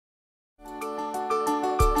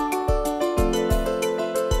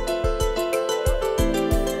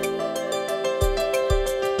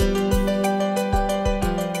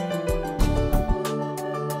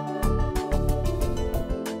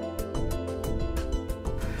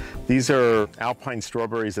These are alpine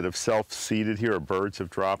strawberries that have self-seeded here, or birds have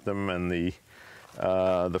dropped them, and the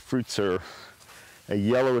fruits are a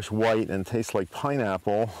yellowish white and taste like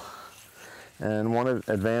pineapple. And one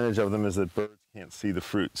advantage of them is that birds can't see the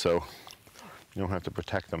fruit, so you don't have to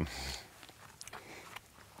protect them.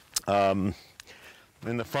 In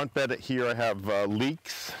the front bed here I have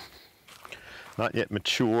leeks, not yet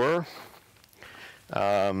mature.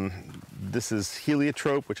 This is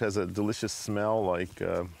heliotrope, which has a delicious smell like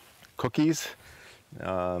cookies,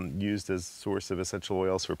 used as a source of essential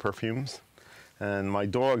oils for perfumes. And my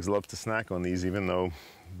dogs love to snack on these, even though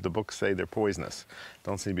the books say they're poisonous.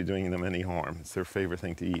 Don't seem to be doing them any harm. It's their favorite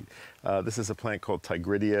thing to eat. This is a plant called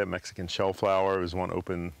Tigridia Mexican Shellflower. There's one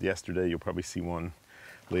open yesterday. You'll probably see one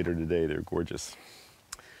later today. They're gorgeous.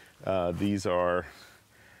 These are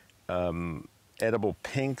edible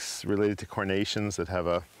pinks related to carnations that have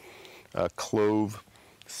a clove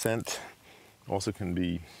scent. Also can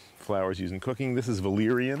be flowers used in cooking. This is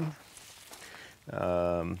Valerian,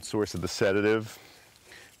 source of the sedative.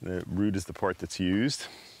 The root is the part that's used.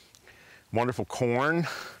 Wonderful corn,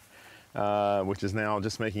 which is now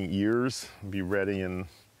just making ears. Be ready in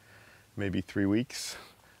maybe 3 weeks.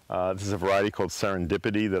 This is a variety called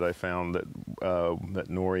Serendipity that I found that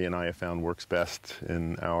Norrie and I have found works best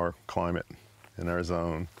in our climate, in our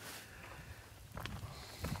zone.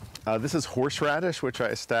 This is horseradish, which I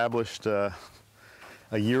established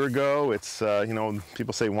a year ago. It's, you know,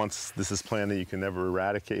 people say once this is planted, you can never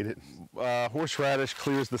eradicate it. Horseradish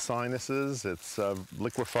clears the sinuses. It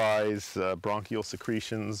liquefies bronchial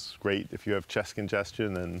secretions. Great if you have chest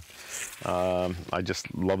congestion, and I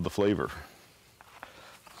just love the flavor.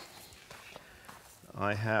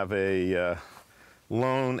 I have a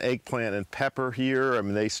lone eggplant and pepper here. I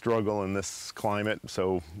mean, they struggle in this climate,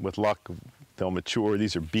 so with luck, they'll mature.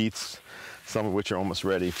 These are beets, some of which are almost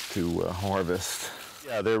ready to harvest.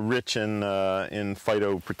 Yeah, they're rich in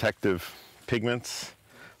phytoprotective pigments,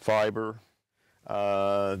 fiber.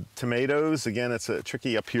 Tomatoes, again, it's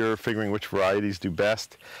tricky up here figuring which varieties do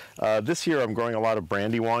best. This year I'm growing a lot of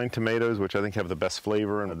brandywine tomatoes, which I think have the best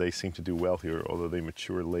flavor, and they seem to do well here, although they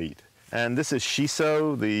mature late. And this is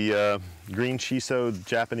shiso, the green shiso,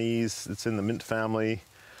 Japanese. It's in the mint family.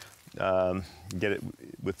 Get it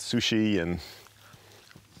with sushi, and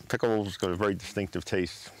pickles. Got a very distinctive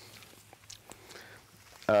taste.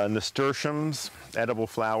 Nasturtiums, edible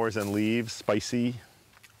flowers and leaves, spicy.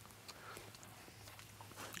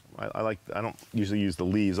 I don't usually use the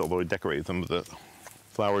leaves, although I decorate them, but the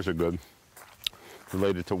flowers are good.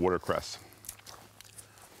 Related to watercress.